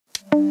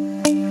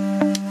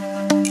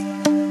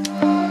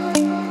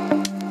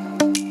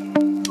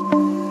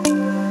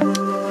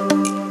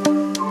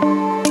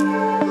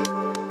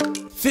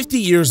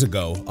years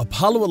ago,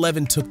 Apollo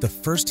 11 took the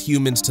first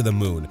humans to the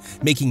moon,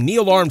 making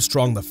Neil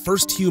Armstrong the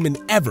first human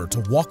ever to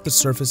walk the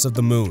surface of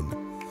the moon.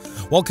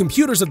 While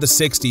computers of the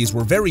 60s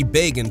were very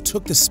big and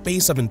took the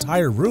space of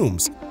entire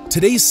rooms,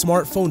 today's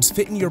smartphones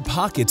fit in your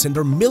pockets and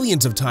are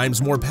millions of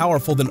times more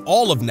powerful than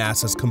all of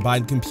NASA's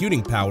combined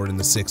computing power in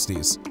the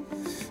 60s.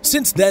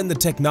 Since then, the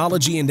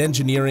technology and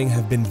engineering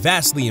have been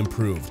vastly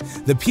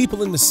improved. The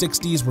people in the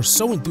 60s were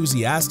so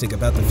enthusiastic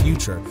about the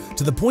future,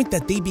 to the point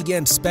that they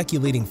began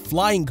speculating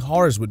flying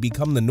cars would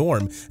become the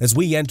norm as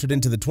we entered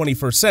into the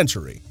 21st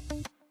century.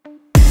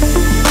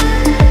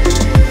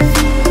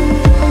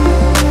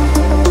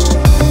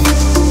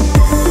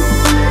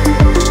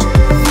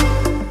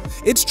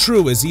 It's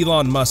true, as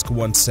Elon Musk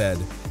once said,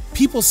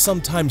 people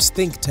sometimes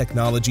think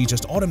technology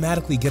just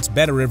automatically gets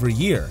better every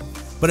year,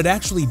 but it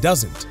actually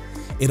doesn't.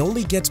 It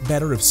only gets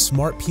better if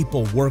smart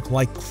people work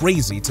like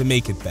crazy to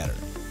make it better.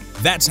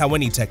 That's how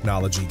any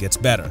technology gets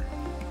better.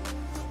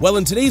 Well,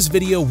 in today's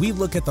video, we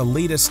look at the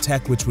latest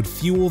tech which would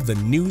fuel the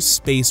new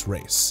space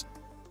race.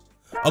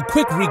 A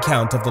quick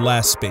recount of the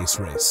last space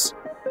race.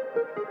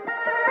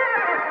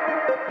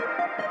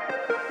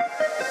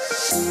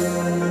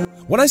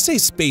 When I say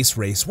space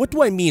race, what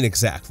do I mean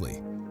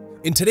exactly?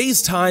 In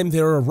today's time,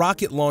 there are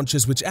rocket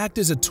launches which act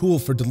as a tool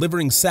for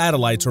delivering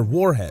satellites or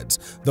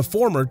warheads. The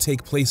former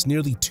take place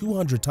nearly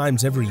 200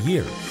 times every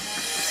year.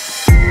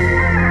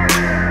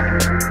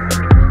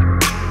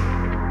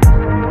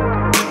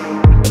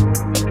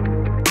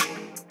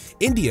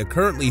 India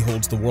currently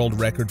holds the world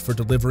record for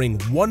delivering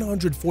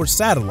 104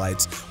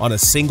 satellites on a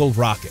single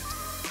rocket.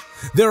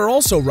 There are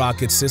also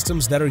rocket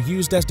systems that are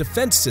used as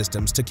defense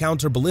systems to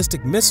counter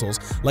ballistic missiles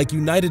like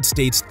United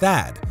States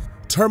THAAD,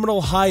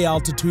 Terminal High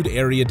Altitude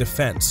Area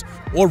Defense,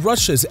 or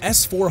Russia's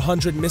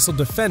S-400 missile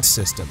defense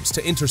systems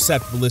to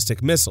intercept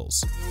ballistic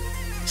missiles.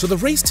 So the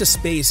race to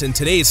space in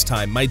today's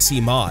time might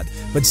seem odd,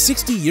 but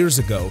 60 years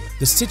ago,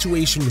 the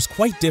situation was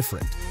quite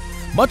different.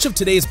 Much of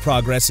today's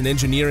progress in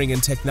engineering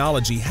and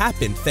technology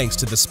happened thanks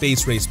to the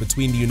space race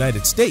between the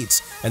United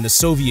States and the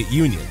Soviet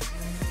Union.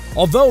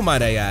 Although,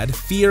 might I add,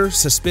 fear,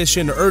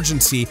 suspicion,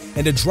 urgency,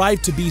 and a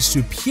drive to be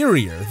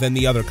superior than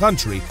the other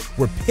country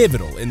were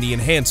pivotal in the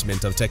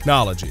enhancement of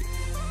technology.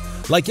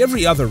 Like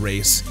every other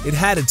race, it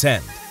had its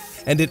end,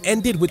 and it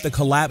ended with the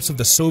collapse of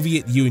the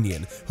Soviet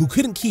Union, who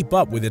couldn't keep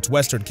up with its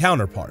Western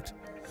counterpart.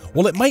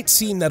 While it might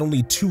seem that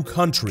only two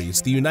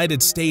countries, the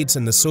United States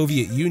and the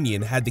Soviet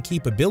Union, had the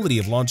capability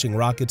of launching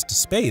rockets to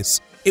space,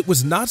 it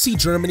was Nazi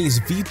Germany's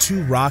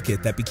V-2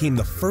 rocket that became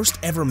the first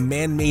ever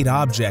man-made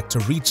object to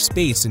reach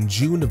space in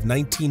June of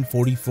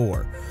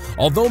 1944,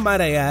 although,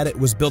 might I add, it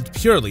was built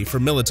purely for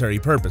military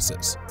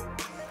purposes.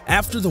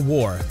 After the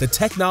war, the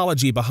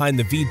technology behind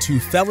the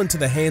V-2 fell into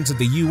the hands of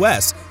the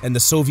US and the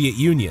Soviet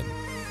Union.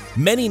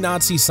 Many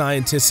Nazi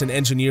scientists and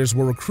engineers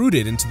were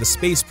recruited into the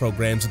space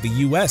programs of the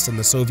US and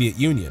the Soviet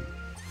Union.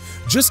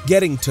 Just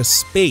getting to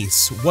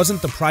space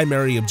wasn't the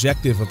primary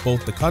objective of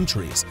both the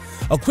countries.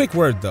 A quick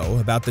word, though,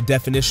 about the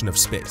definition of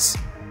space.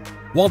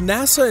 While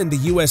NASA and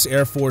the US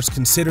Air Force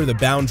consider the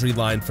boundary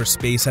line for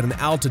space at an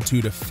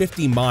altitude of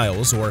 50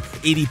 miles or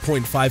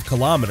 80.5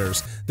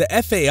 kilometers, the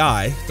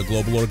FAI, the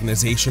global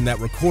organization that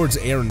records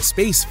air and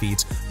space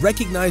feats,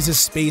 recognizes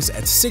space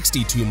at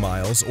 62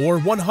 miles or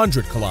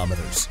 100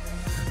 kilometers.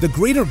 The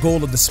greater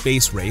goal of the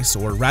space race,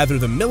 or rather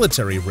the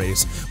military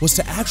race, was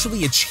to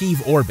actually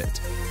achieve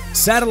orbit.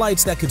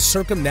 Satellites that could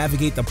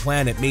circumnavigate the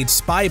planet made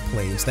spy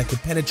planes that could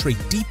penetrate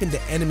deep into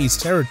enemies'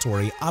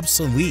 territory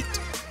obsolete.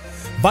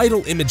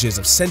 Vital images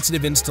of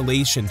sensitive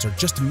installations are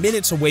just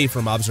minutes away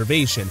from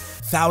observation,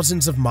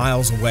 thousands of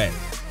miles away.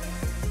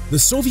 The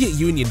Soviet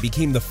Union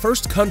became the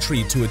first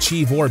country to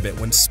achieve orbit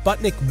when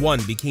Sputnik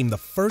 1 became the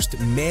first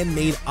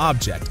man-made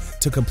object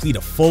to complete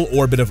a full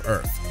orbit of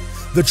Earth.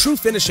 The true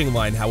finishing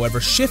line, however,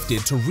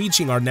 shifted to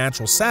reaching our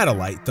natural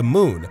satellite, the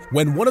Moon,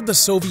 when one of the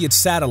Soviet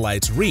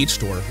satellites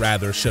reached, or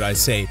rather, should I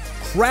say,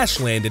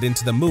 crash-landed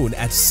into the Moon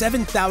at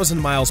 7,000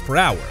 miles per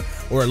hour,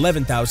 or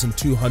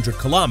 11,200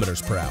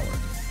 kilometers per hour.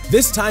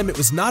 This time, it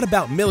was not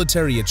about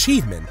military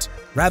achievement,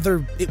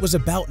 rather, it was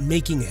about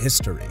making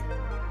history.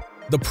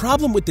 The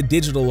problem with the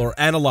digital or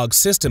analog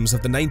systems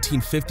of the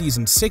 1950s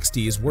and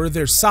 60s were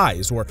their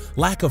size or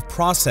lack of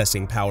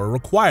processing power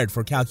required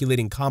for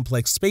calculating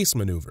complex space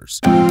maneuvers.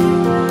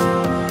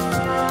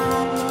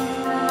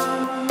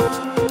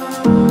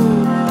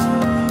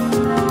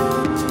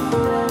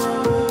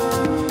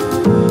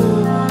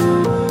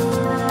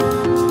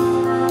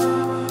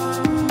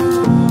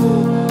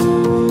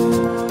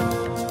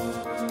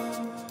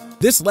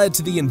 This led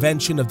to the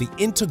invention of the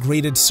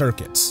integrated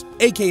circuits,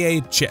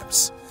 aka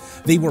chips.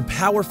 They were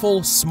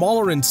powerful,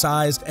 smaller in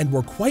size, and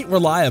were quite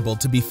reliable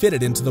to be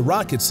fitted into the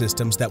rocket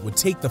systems that would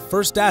take the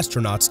first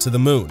astronauts to the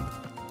moon.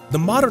 The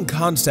modern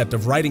concept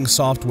of writing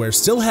software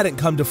still hadn't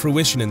come to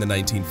fruition in the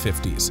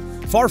 1950s.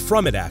 Far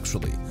from it,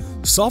 actually.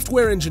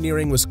 Software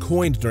engineering was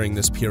coined during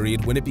this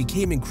period when it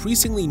became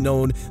increasingly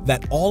known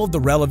that all of the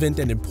relevant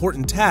and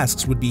important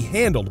tasks would be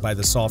handled by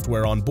the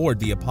software on board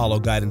the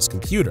Apollo guidance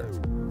computer.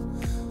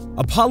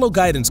 Apollo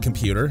Guidance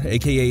Computer,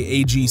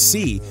 aka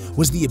AGC,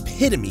 was the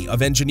epitome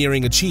of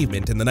engineering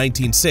achievement in the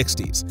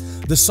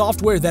 1960s. The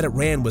software that it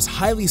ran was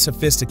highly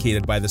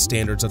sophisticated by the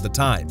standards of the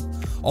time.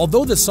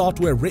 Although the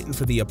software written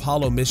for the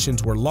Apollo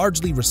missions were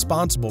largely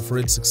responsible for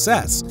its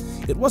success,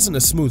 it wasn't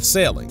a smooth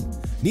sailing.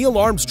 Neil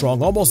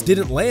Armstrong almost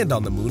didn't land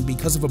on the moon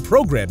because of a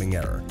programming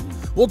error.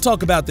 We'll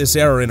talk about this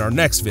error in our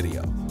next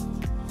video.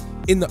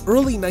 In the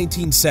early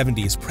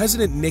 1970s,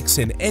 President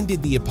Nixon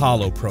ended the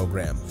Apollo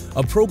program,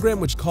 a program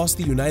which cost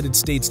the United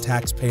States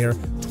taxpayer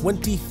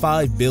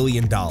 $25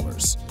 billion.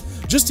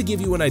 Just to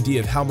give you an idea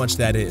of how much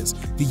that is,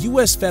 the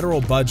US federal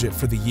budget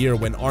for the year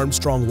when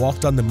Armstrong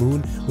walked on the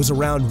moon was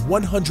around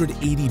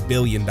 $180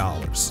 billion.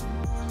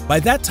 By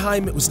that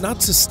time, it was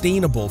not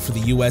sustainable for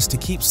the US to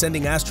keep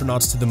sending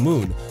astronauts to the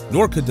moon,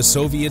 nor could the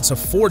Soviets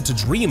afford to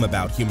dream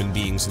about human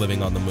beings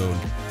living on the moon.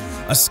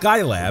 A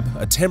Skylab,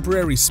 a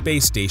temporary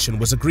space station,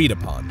 was agreed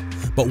upon,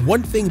 but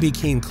one thing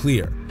became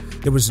clear.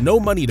 There was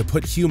no money to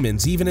put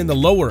humans even in the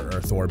lower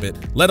Earth orbit,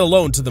 let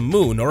alone to the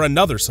moon or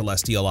another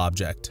celestial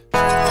object.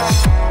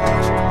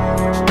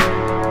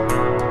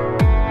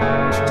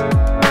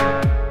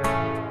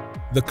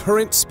 The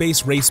current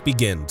space race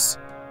begins.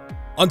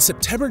 On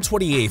September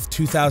 28,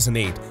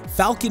 2008,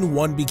 Falcon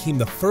 1 became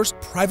the first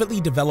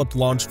privately developed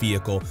launch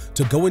vehicle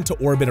to go into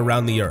orbit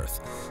around the Earth.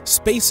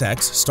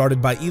 SpaceX,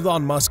 started by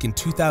Elon Musk in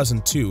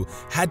 2002,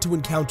 had to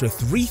encounter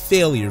 3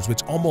 failures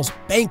which almost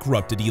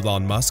bankrupted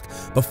Elon Musk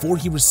before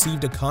he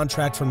received a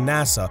contract from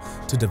NASA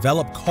to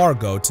develop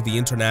cargo to the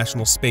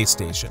International Space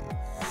Station.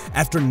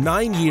 After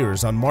 9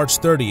 years, on March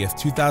 30,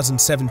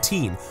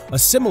 2017, a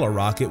similar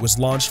rocket was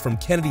launched from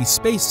Kennedy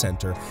Space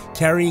Center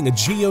carrying a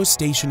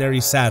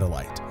geostationary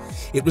satellite.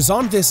 It was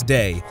on this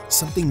day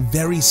something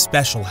very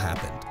special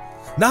happened.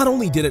 Not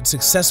only did it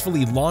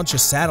successfully launch a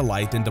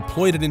satellite and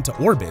deployed it into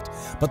orbit,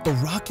 but the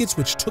rockets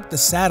which took the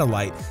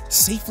satellite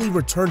safely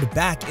returned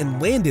back and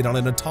landed on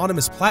an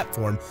autonomous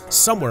platform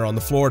somewhere on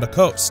the Florida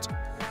coast.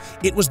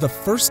 It was the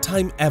first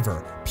time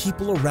ever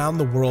people around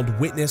the world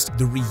witnessed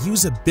the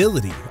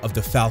reusability of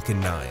the Falcon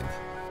 9.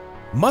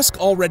 Musk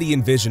already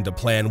envisioned a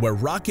plan where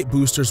rocket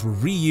boosters were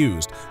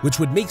reused, which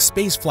would make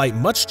spaceflight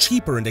much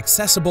cheaper and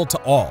accessible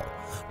to all.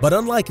 But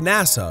unlike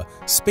NASA,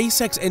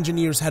 SpaceX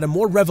engineers had a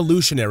more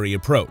revolutionary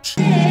approach.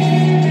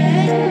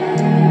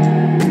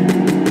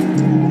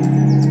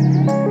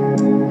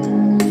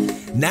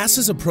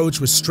 NASA's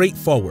approach was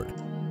straightforward.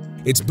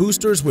 Its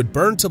boosters would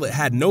burn till it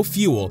had no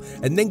fuel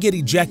and then get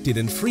ejected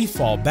in free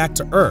fall back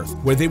to Earth,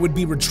 where they would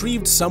be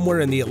retrieved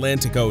somewhere in the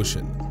Atlantic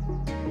Ocean.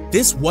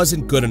 This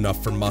wasn't good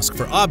enough for Musk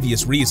for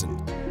obvious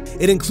reasons.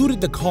 It included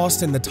the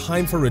cost and the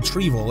time for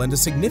retrieval, and a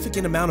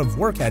significant amount of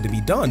work had to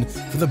be done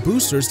for the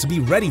boosters to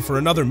be ready for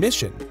another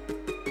mission.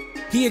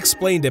 He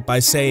explained it by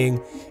saying,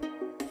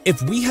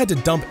 "If we had to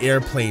dump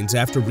airplanes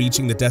after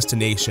reaching the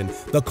destination,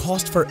 the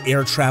cost for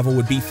air travel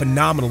would be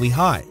phenomenally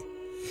high."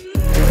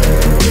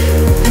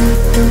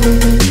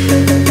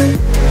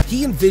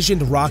 He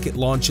envisioned rocket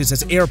launches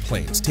as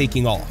airplanes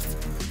taking off.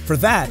 For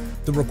that,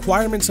 the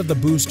requirements of the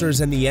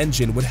boosters and the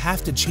engine would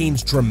have to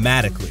change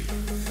dramatically.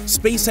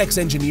 SpaceX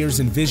engineers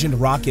envisioned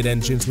rocket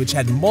engines which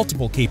had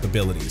multiple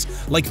capabilities,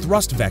 like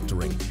thrust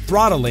vectoring,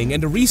 throttling,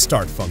 and a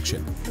restart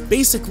function,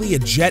 basically a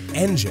jet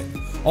engine,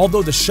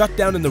 although the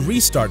shutdown and the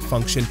restart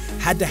function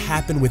had to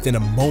happen within a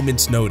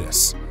moment's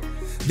notice.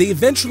 They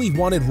eventually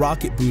wanted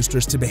rocket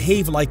boosters to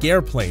behave like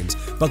airplanes,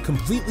 but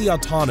completely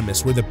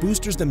autonomous, where the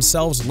boosters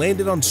themselves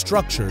landed on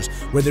structures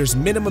where there's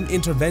minimum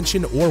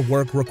intervention or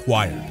work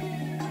required.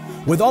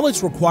 With all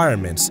its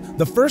requirements,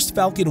 the first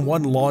Falcon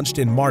 1 launched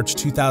in March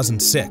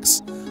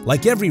 2006.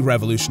 Like every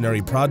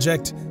revolutionary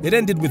project, it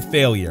ended with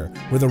failure,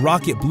 where the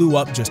rocket blew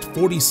up just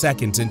 40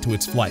 seconds into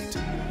its flight.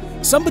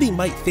 Somebody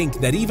might think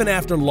that even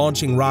after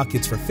launching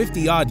rockets for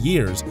 50-odd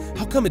years,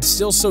 how come it's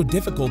still so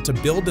difficult to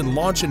build and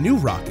launch a new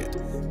rocket?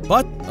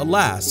 But,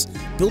 alas,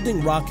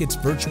 building rockets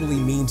virtually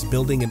means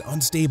building an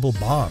unstable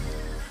bomb.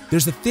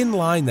 There's a thin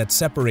line that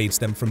separates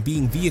them from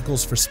being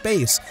vehicles for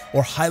space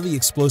or highly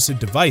explosive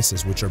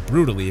devices, which are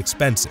brutally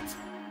expensive.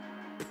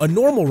 A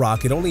normal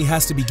rocket only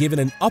has to be given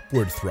an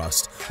upward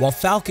thrust, while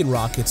Falcon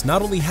rockets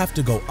not only have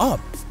to go up,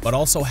 but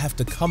also have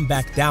to come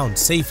back down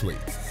safely.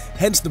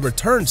 Hence, the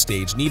return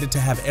stage needed to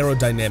have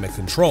aerodynamic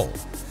control.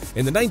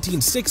 In the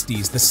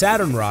 1960s, the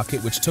Saturn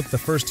rocket, which took the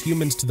first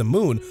humans to the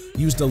moon,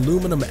 used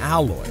aluminum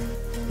alloy.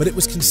 But it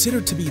was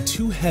considered to be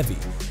too heavy,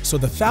 so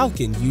the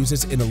Falcon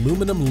uses an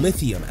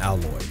aluminum-lithium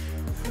alloy.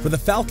 For the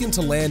Falcon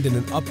to land in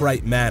an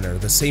upright manner,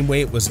 the same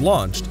way it was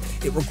launched,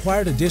 it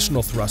required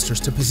additional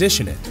thrusters to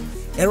position it.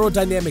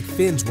 Aerodynamic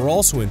fins were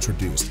also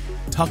introduced,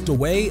 tucked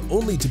away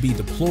only to be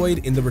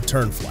deployed in the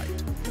return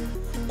flight.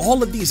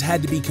 All of these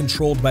had to be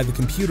controlled by the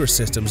computer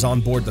systems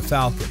on board the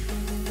Falcon.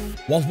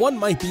 While one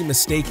might be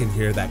mistaken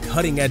here that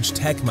cutting-edge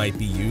tech might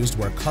be used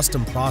where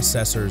custom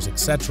processors,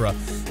 etc.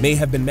 may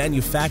have been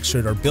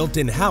manufactured or built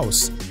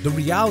in-house, the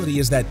reality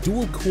is that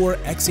dual-core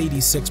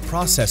x86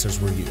 processors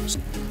were used,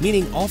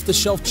 meaning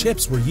off-the-shelf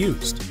chips were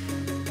used.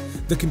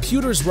 The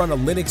computers run a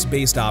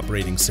Linux-based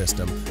operating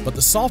system, but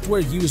the software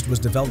used was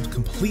developed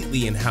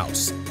completely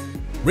in-house.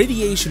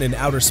 Radiation in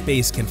outer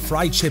space can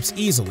fry chips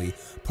easily,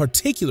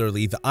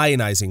 particularly the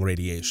ionizing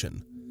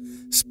radiation.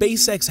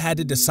 SpaceX had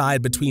to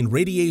decide between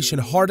radiation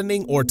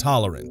hardening or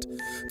tolerant.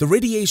 The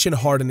radiation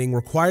hardening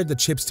required the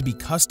chips to be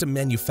custom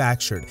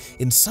manufactured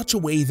in such a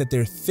way that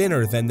they're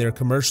thinner than their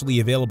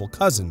commercially available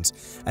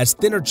cousins, as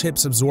thinner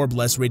chips absorb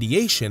less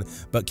radiation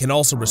but can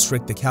also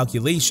restrict the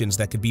calculations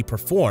that could be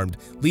performed,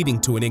 leading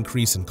to an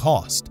increase in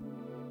cost.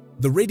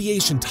 The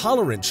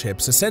radiation-tolerant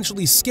chips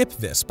essentially skip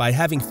this by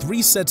having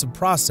 3 sets of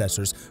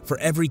processors for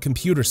every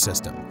computer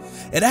system.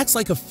 It acts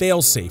like a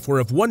failsafe where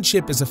if one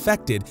chip is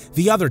affected,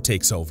 the other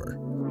takes over.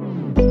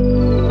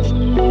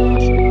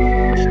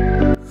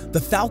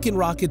 The Falcon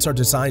rockets are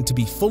designed to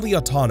be fully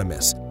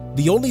autonomous.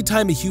 The only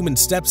time a human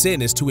steps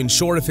in is to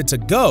ensure if it's a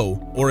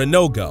go or a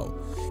no-go,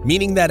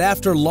 meaning that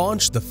after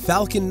launch, the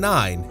Falcon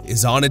 9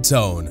 is on its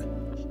own.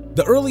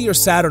 The earlier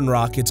Saturn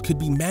rockets could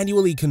be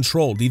manually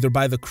controlled either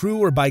by the crew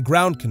or by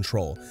ground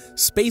control.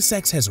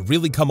 SpaceX has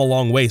really come a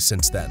long way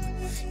since then.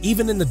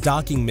 Even in the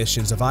docking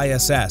missions of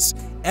ISS,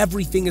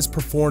 everything is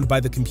performed by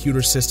the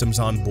computer systems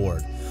on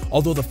board,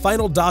 although the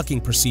final docking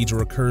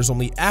procedure occurs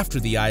only after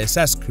the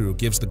ISS crew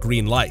gives the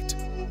green light.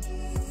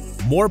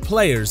 More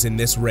players in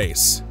this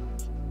race.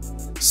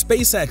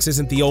 SpaceX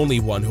isn't the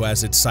only one who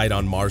has its sight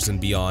on Mars and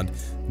beyond.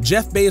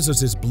 Jeff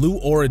Bezos' Blue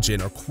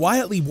Origin are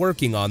quietly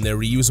working on their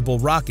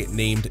reusable rocket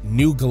named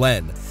New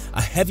Glenn,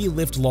 a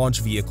heavy-lift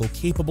launch vehicle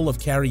capable of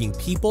carrying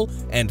people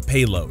and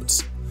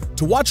payloads.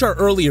 To watch our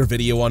earlier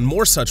video on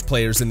more such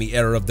players in the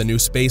era of the new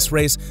space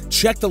race,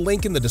 check the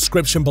link in the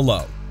description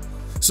below.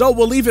 So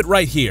we'll leave it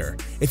right here.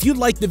 If you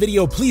liked the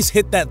video, please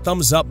hit that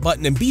thumbs up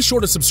button and be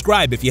sure to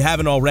subscribe if you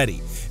haven't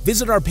already.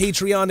 Visit our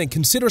Patreon and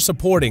consider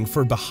supporting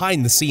for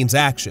behind-the-scenes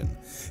action.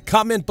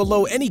 Comment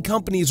below any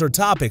companies or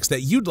topics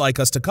that you'd like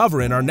us to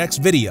cover in our next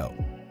video.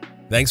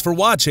 Thanks for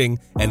watching,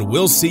 and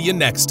we'll see you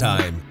next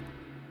time.